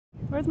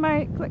Where's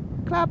my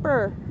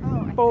clapper?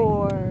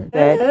 Board.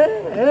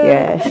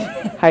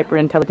 Yes. Hyper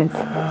intelligence.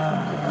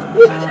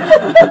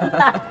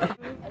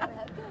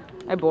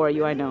 I bore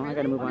you, I know. I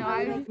gotta move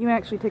on. You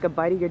actually take a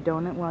bite of your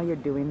donut while you're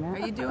doing that?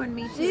 Are you doing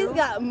me too? She's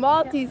got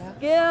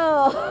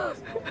multi-skill.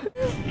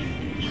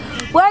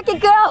 Work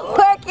it, girl,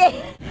 work it.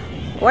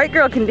 White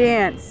girl can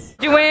dance.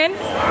 Did you win?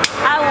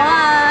 I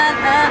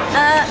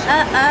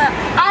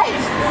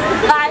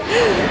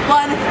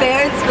won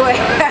fair and square.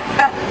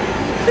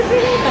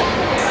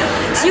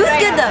 She was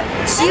good though.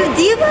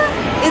 Diva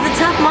is a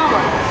tough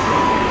mama.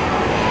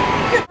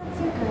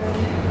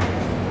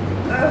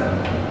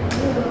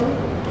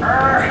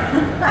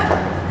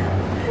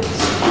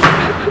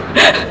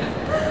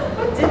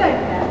 What did I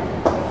get?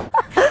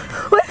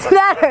 What's the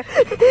matter?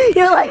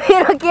 You're like,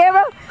 you don't care,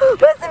 bro?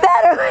 What's the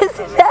matter? What's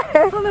the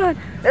matter? Hold on.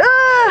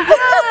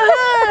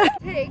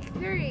 Take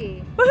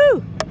 3.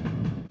 Woohoo!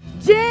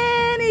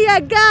 Jenny, I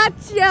got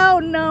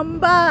your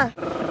number.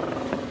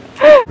 I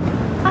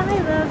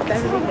love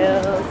Beverly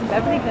Hills.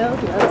 Beverly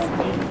Hills loves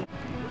me.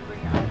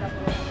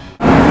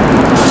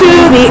 To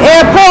the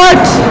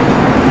airport.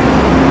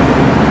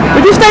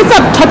 Would you guys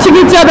stop touching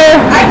each other?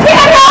 I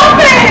can't help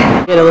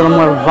it! Get a little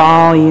more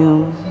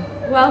volume.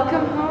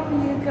 Welcome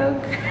home, you go.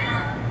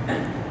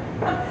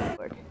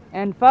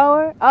 And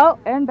forward, oh,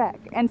 and back,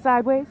 and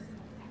sideways,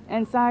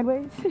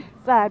 sideways.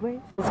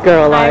 This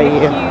girl, are you?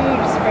 I'm a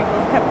huge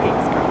Sprinkles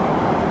Cupcakes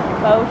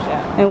girl. Faux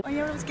show. Oh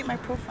yeah, let's get my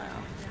profile.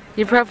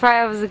 Your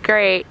profile was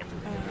great.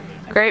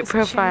 Great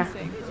profile.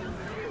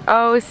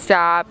 Oh,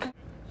 stop.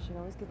 She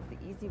always gets the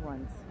easy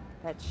ones.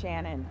 That's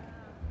Shannon.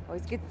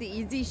 Always gets the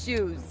easy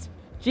shoes.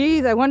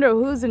 Geez, I wonder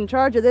who's in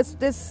charge of this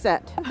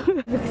set.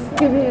 What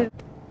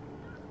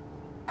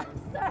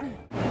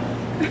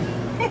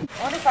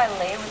if I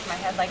lay with my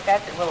head like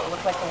that? Will it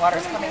look like the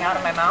water's coming out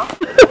of my mouth?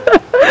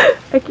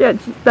 I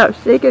can't stop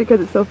shaking because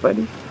it's so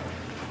funny.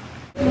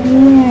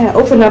 Yeah,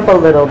 open up a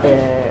little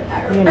bit,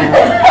 you know.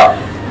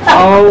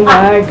 Oh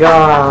my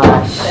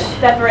gosh.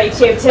 Separate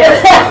you too.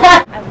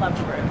 I love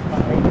fruit.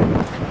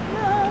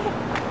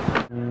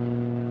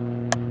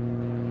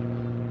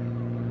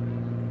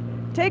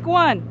 Take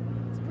one.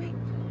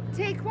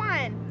 Take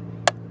 1.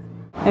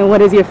 And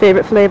what is your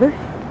favorite flavor?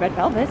 Red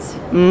velvet. Is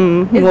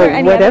there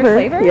any whatever.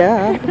 other flavor?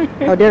 Yeah.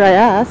 How dare I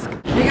ask?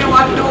 You're gonna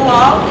walk into a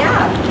wall?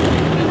 Yeah.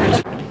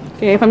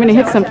 Okay, if I'm gonna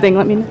hit something,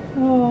 let me know.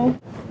 Oh.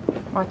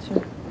 Watch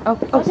it.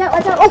 Watch out,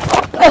 watch out. Oh.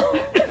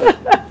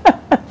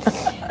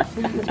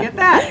 Did you get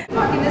that?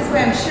 Walking this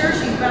way, I'm sure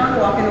she's bound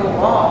to walk into a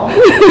wall.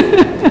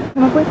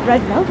 Come up with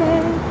red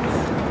velvet.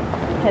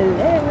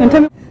 Hello. And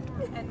tell me.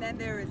 And then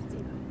there is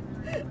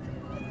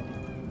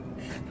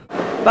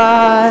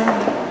Bye.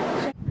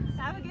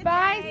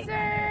 Bye,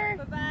 sir.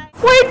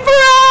 Wait for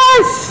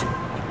us!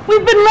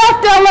 We've been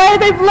left, LA.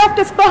 They've left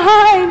us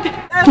behind.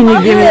 Can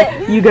you give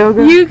me? You go,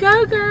 girl. You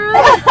go, girl.